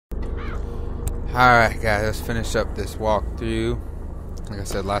Alright guys, let's finish up this walkthrough. Like I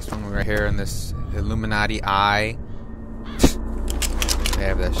said, last one we were here in this Illuminati eye. They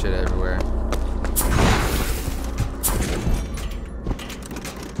have that shit everywhere.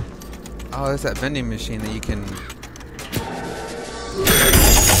 Oh, there's that vending machine that you can...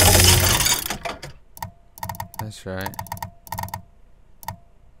 That's right.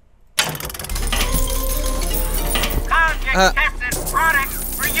 Tested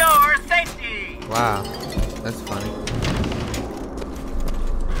products for your safety. Wow, that's funny.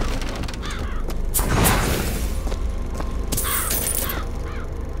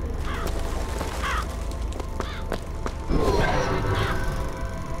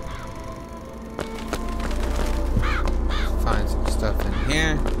 Find some stuff in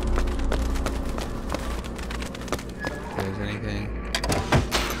here. If there's anything.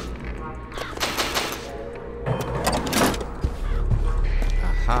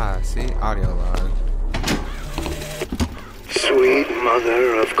 Aha, see? Audio log. Sweet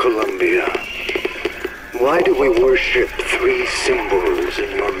Mother of Columbia, why do we worship three symbols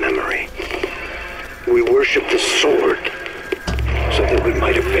in your memory? We worship the sword, so that we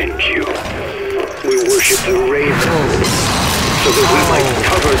might avenge you. We worship the raven, so that we might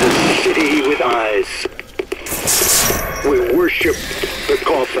cover the city with eyes. We worship the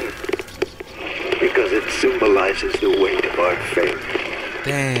coffin, because it symbolizes the weight of our faith.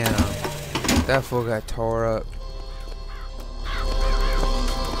 Damn, that fool got tore up.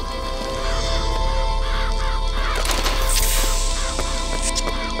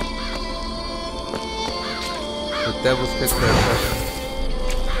 The devil's pit for oppression.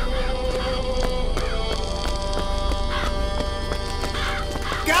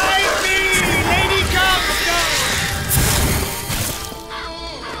 Guide me, Lady Comstock.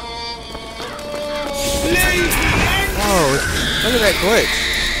 Oh, look at that glitch.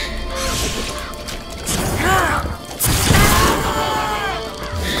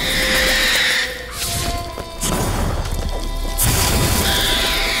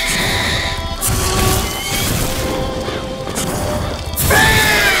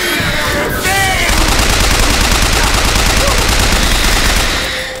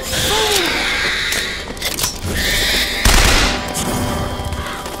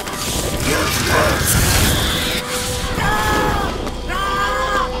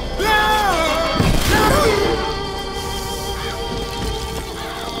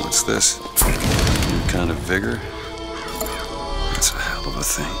 What's this? New kind of vigor? That's a hell of a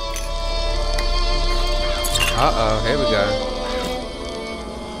thing. Uh-oh, here we go.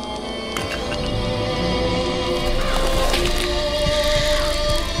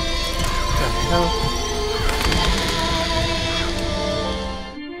 What the hell?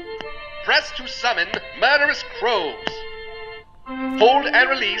 Press to summon murderous crows. Hold and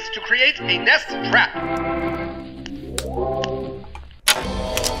release to create a nest trap.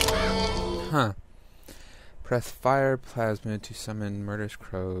 Huh. Press fire plasma to summon murderous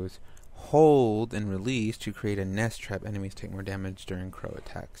crows. Hold and release to create a nest trap. Enemies take more damage during crow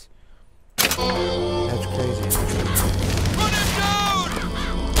attacks. That's crazy. Put him down.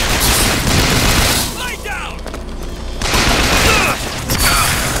 Lay down.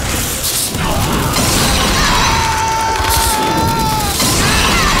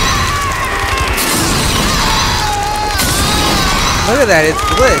 Look at that, it's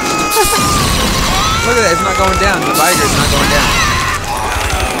glitched. Look at that, it's not going down. The Viger's not going down.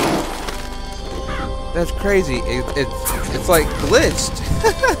 That's crazy. It's like glitched.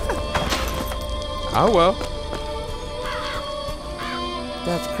 Oh well.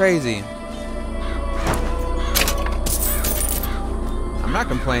 That's crazy. I'm not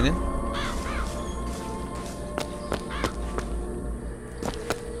complaining.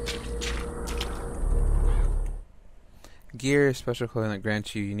 Gear, special clothing that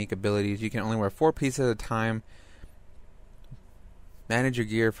grants you unique abilities. You can only wear 4 pieces at a time. Manage your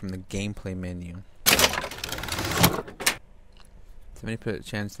gear from the gameplay menu. 70%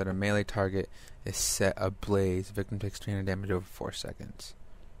 chance that a melee target is set ablaze. Victim takes 300 damage over 4 seconds.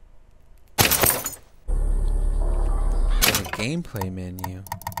 In the gameplay menu.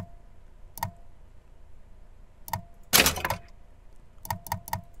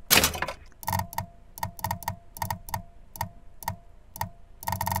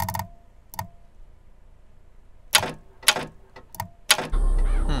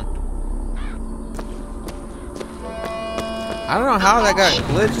 I don't know how that got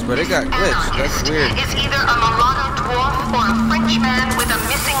glitched, but it got glitched. That's weird. Is either a marauder dwarf or a French man with a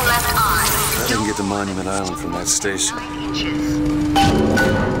missing left eye. I didn't get to Monument Island from that station.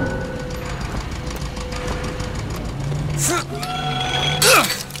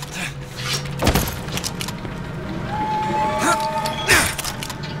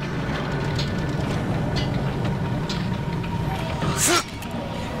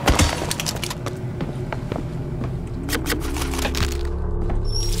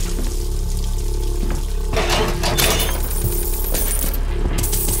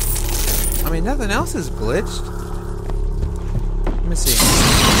 Wait, nothing else is glitched? Let me see.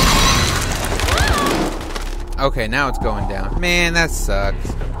 Okay, now it's going down. Man, that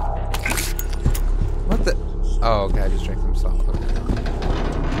sucks. What the? Oh, okay, I just drank some salt. Okay.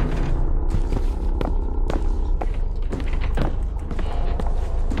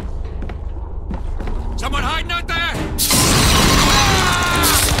 Someone hiding out there?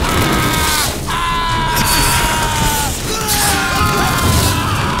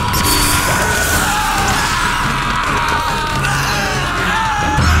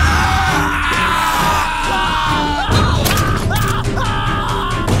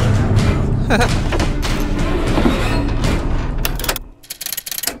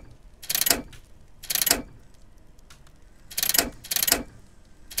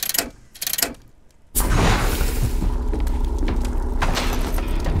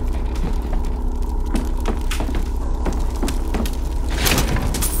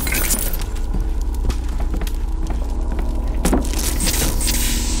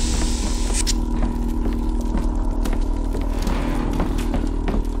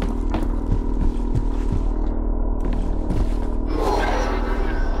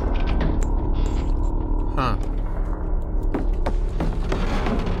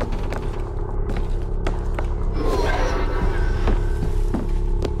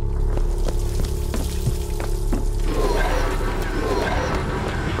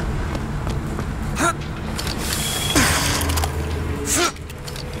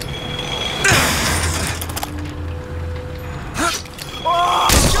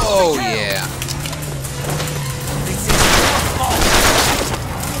 Oh, yeah.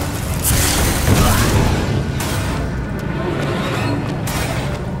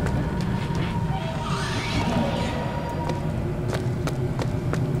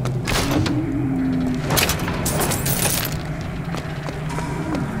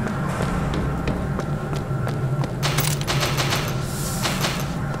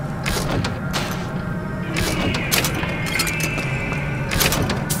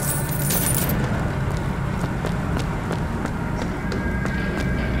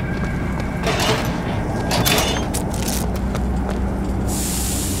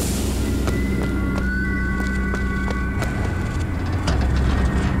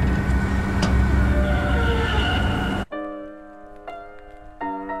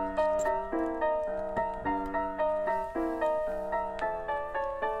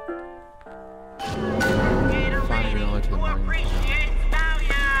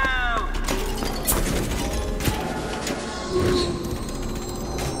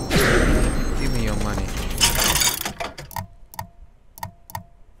 Give me your money.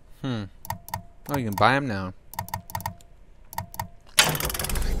 Oh, you can buy them now.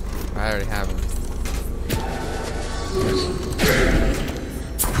 I already have them.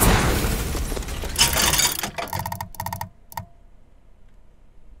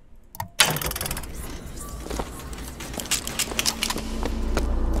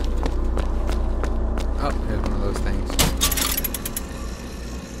 Oh, here's one of those things.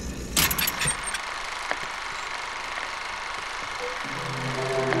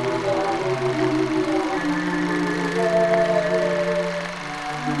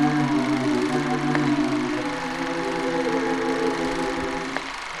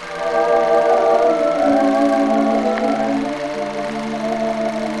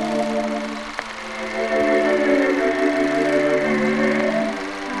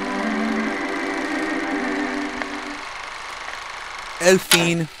 El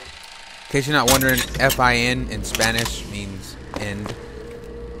fin. In case you're not wondering, F-I-N in Spanish means end.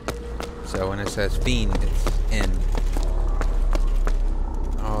 So when it says fin, it's end.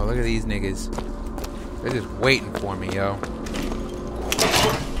 Oh, look at these niggas. They're just waiting for me, yo.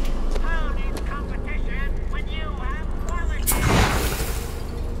 How needs competition when you have quality?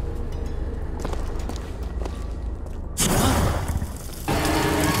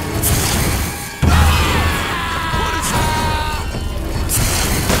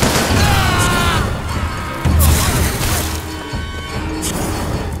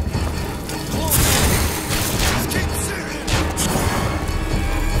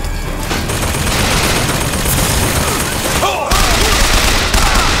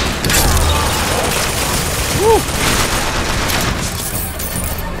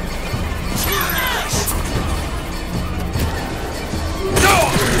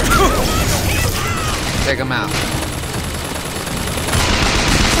 Take them out.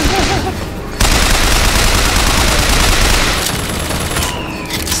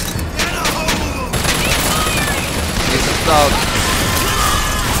 Need some salt.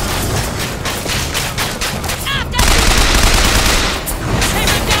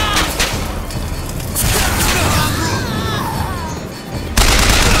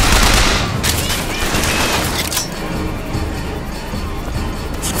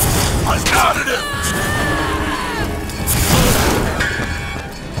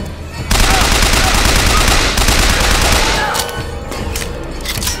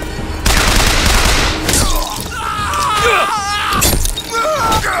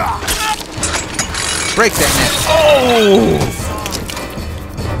 Break that net. Oh!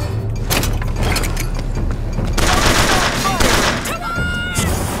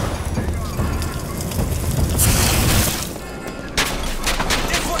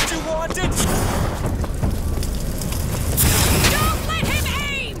 That's what you wanted! Don't let him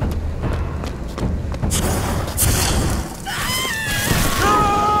aim!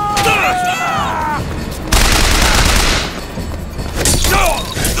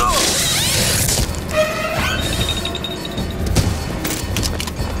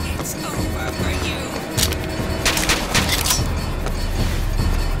 It's over for you.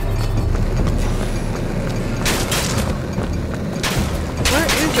 Where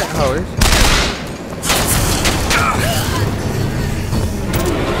is that horse?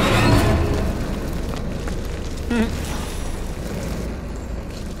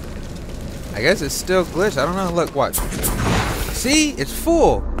 I guess it's still glitched. I don't know. Look, watch. See? It's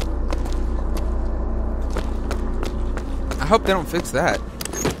full. I hope they don't fix that.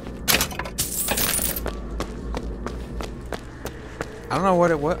 I don't know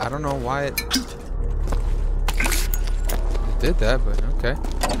what it was. I don't know why it did that, but okay.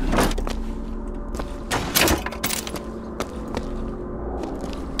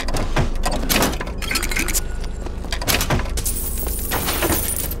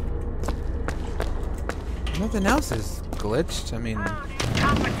 Nothing else is glitched. I mean,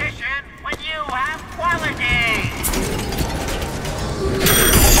 Competition when you have quality.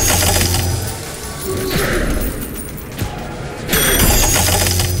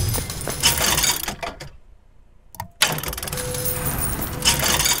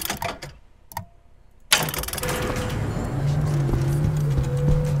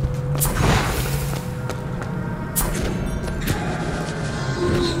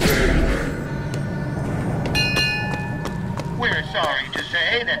 We're sorry to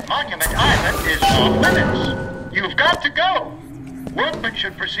say that Monument Island is off limits. You've got to go. Workmen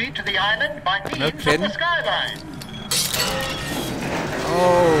should proceed to the island by means of kidding. the skyline.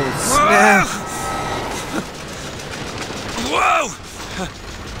 oh snap! Whoa!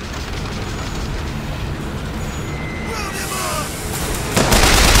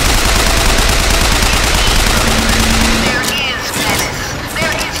 There is menace.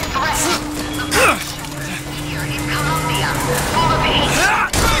 There is threat. The punishment here in Colombia, full of hate.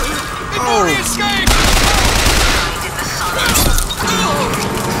 Ignore escape! Blinded the sun.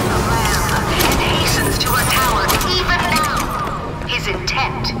 The lamb and hastens to a tower even now. His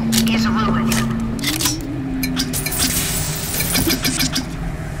intent is ruin.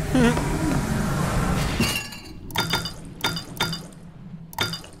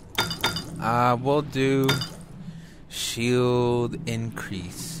 We'll do shield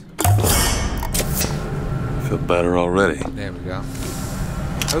increase. Feel better already. There we go.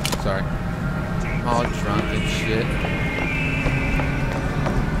 Oops, sorry. I'm all drunk and shit.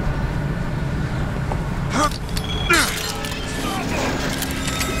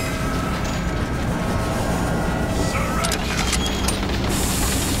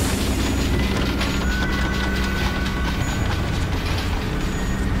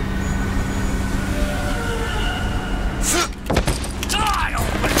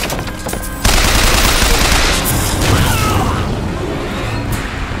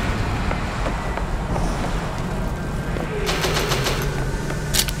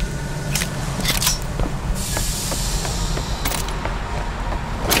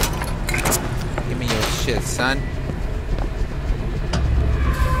 Give me your shit, son.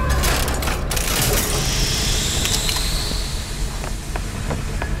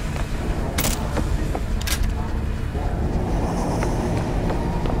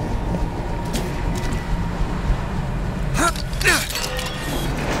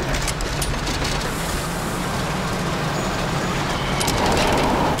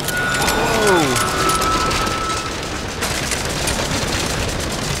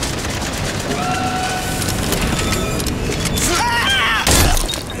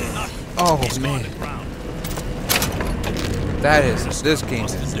 Oh man, that is, this game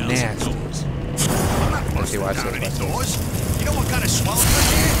is nasty. Let's see why I said that. You know what kind of swelling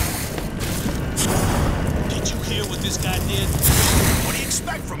here? Did you hear what this guy did? What do you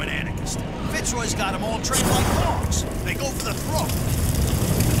expect from an anarchist? Fitzroy's got them all trained like dogs. They go for the throat.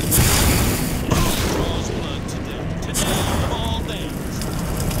 Draws blood today. Today of all days.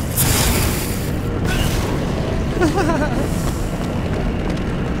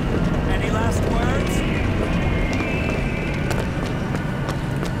 And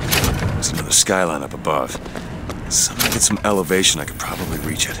skyline up above. Someone get some elevation, I could probably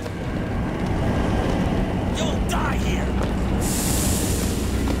reach it. You'll die here.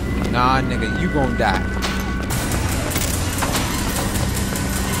 Nah, nigga, you gon' die.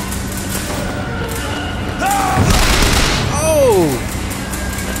 Oh!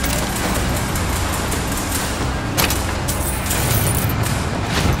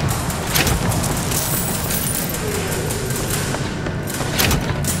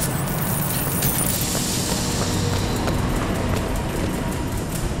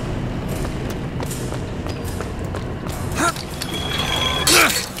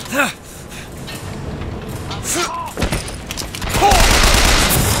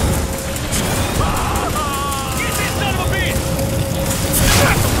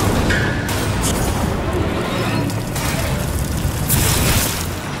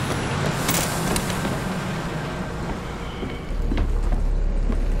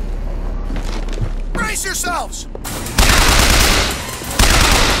 Brace yourselves!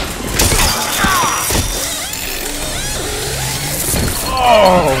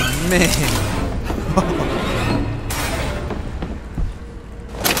 Oh, man.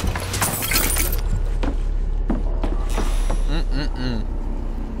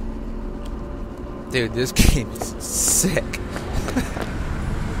 Dude, this game is sick.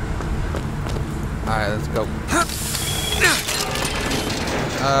 Alright, let's go.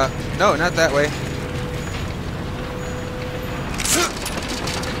 No, not that way.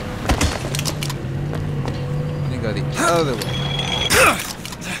 Let me go the other way.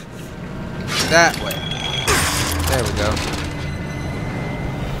 That way. There we go.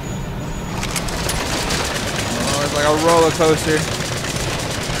 Oh, it's like a roller coaster.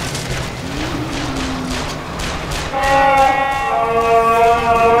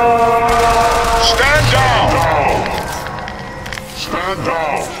 Stand down! Stand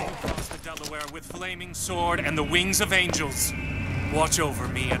down! Across the Delaware with flaming sword and the wings of angels. Watch over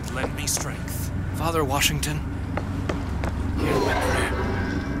me and lend me strength. Father Washington, hear my prayer.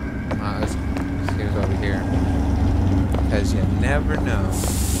 Let's get it over here. Because you never know.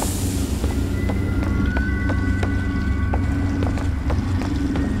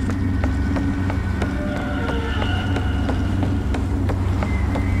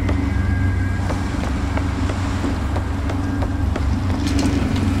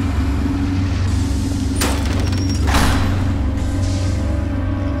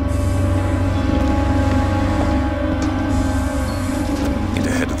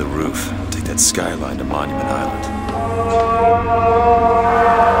 Skyline to Monument Island.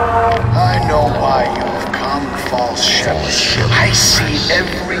 I know why you've come, false shepherd. I see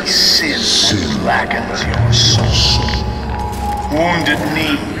every sin that blackens your soul. Wounded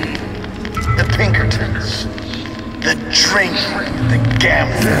knee, the Pinkertons, the drinking, the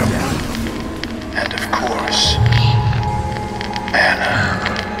gambling, and of course, Anna.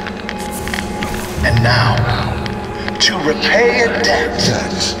 And now, to repay a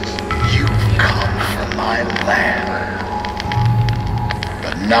debt, come from my land.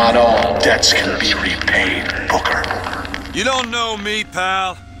 But not all debts can be repaid, Booker. You don't know me,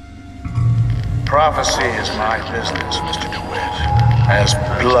 pal. Prophecy is my business, Mr. DeWitt. As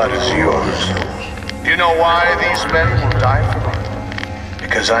blood as yours. Do you know why these men will die for me?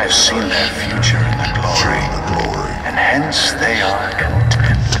 Because I have seen their future in the glory. And hence they are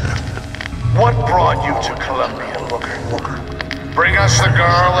content. What brought you to Columbia, Booker? Bring us the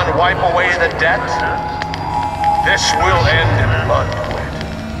girl and wipe away the debt? This will end in blood, DeWitt.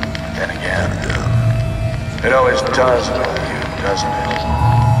 Then again, it always does with you, doesn't it?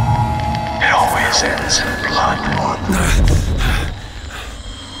 It always ends in blood.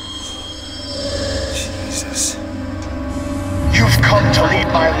 Jesus. You've come to lead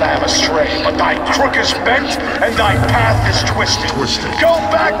my lamb astray, but thy crook is bent and thy path is twisted. Go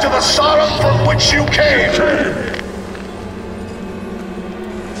back to the Sodom from which you came.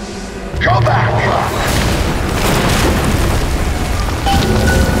 Go back!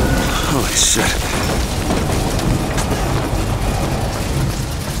 Holy shit.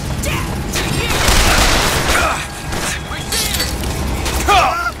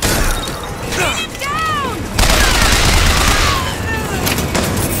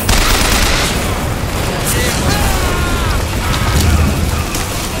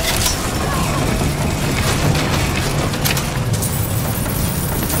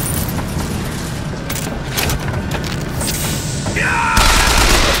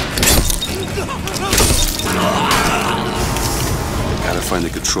 Find the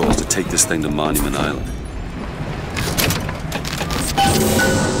controls to take this thing to Monument Island.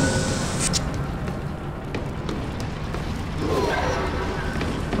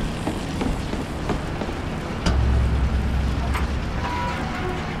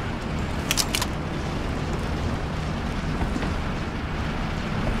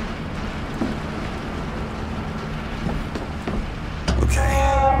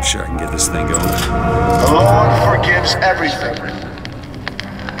 get this thing going? The Lord forgives everything.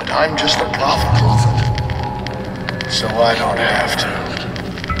 But I'm just a prophet. So I don't have to.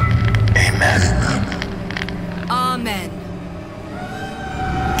 Amen. Amen.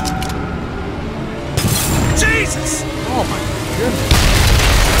 Jesus! Oh my goodness.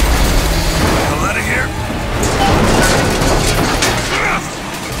 Hell out of here!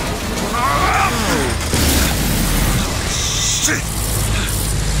 Shit!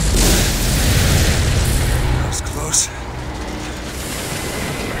 That was close.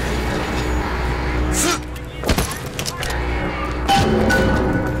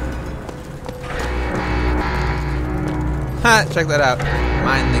 Ha! Check that out.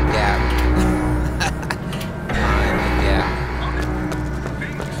 Mind the gap. Mind the gap.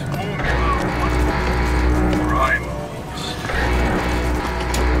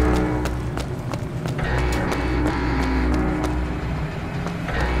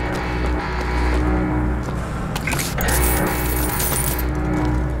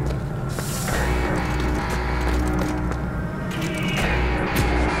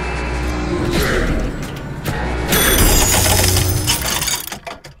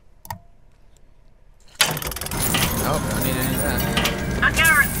 Nope, don't need any of that. I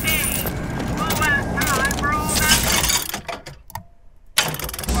guarantee we'll have time for all that work.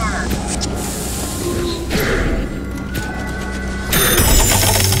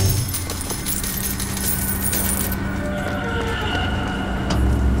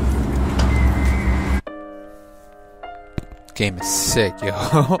 Game is sick, yo.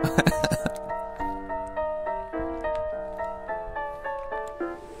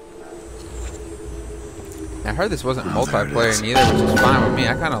 I heard this wasn't Oh, there it multiplayer is. neither, which is fine with me.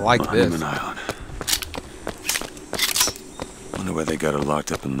 I kind of like Monument this. Island. Wonder why they got her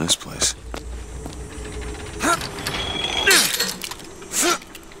locked up in this place.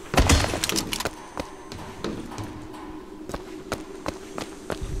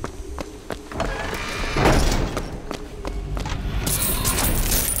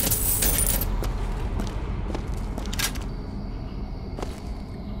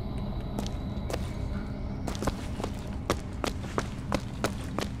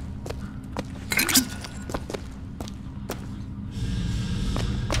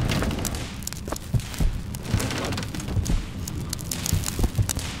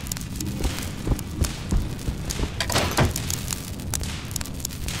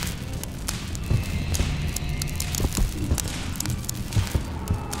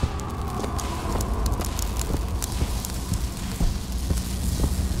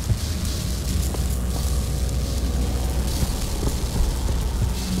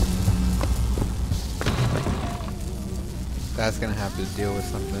 That's gonna have to deal with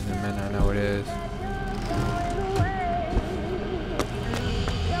something in a minute. I know it is.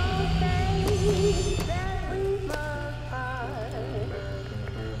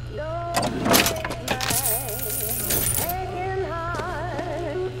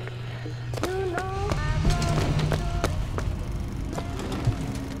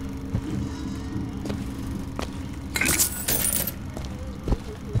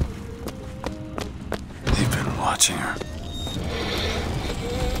 They've been watching her.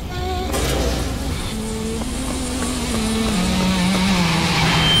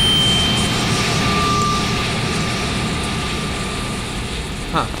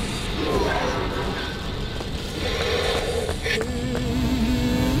 Huh.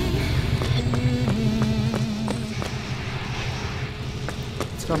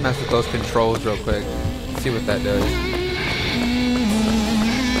 Let's go mess with those controls real quick. See what that does.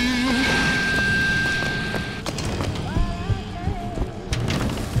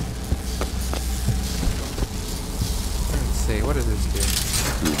 Let's see, what does this do?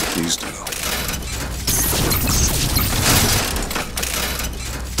 What do these do?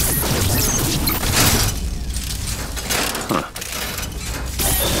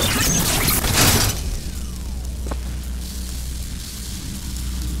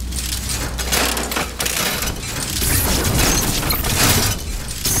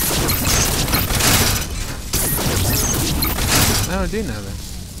 I don't do nothing.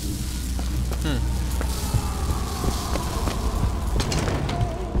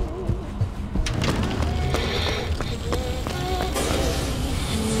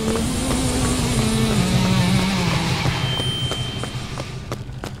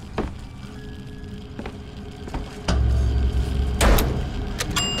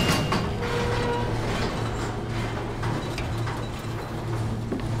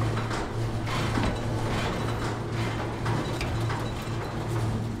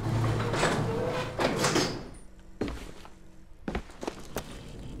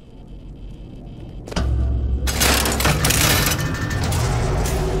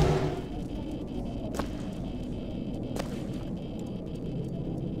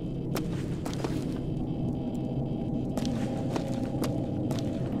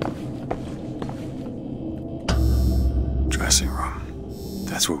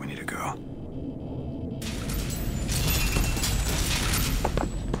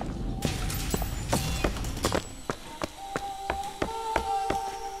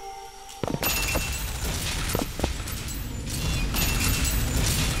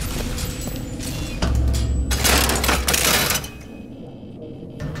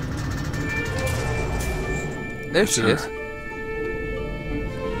 There she is.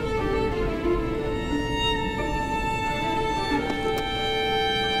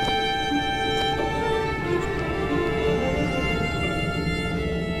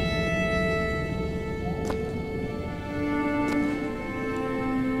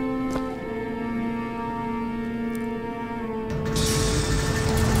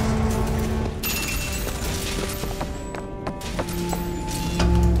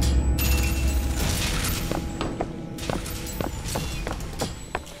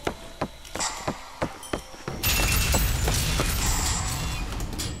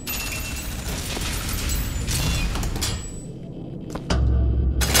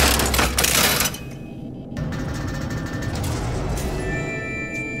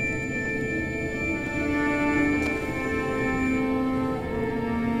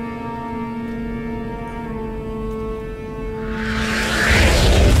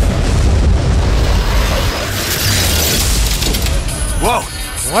 Whoa!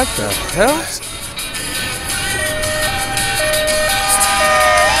 What the hell?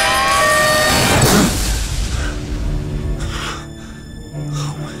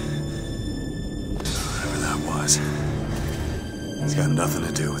 Whatever that was, it's got nothing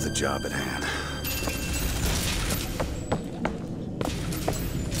to do with the job at hand.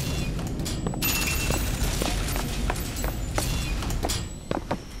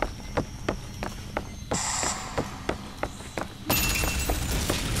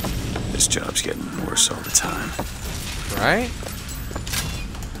 This job's getting worse all the time. Right?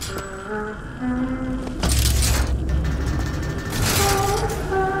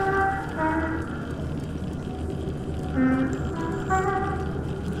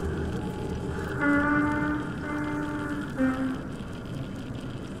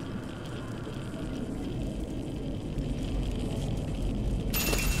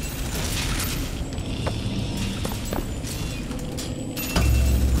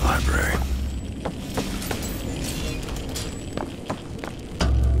 Library.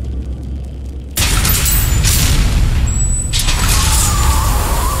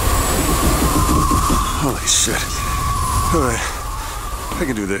 Holy shit. Alright. I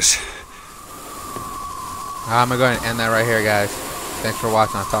can do this. I'm gonna go ahead and end that right here, guys. Thanks for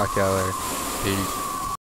watching. I'll talk to y'all later. Peace.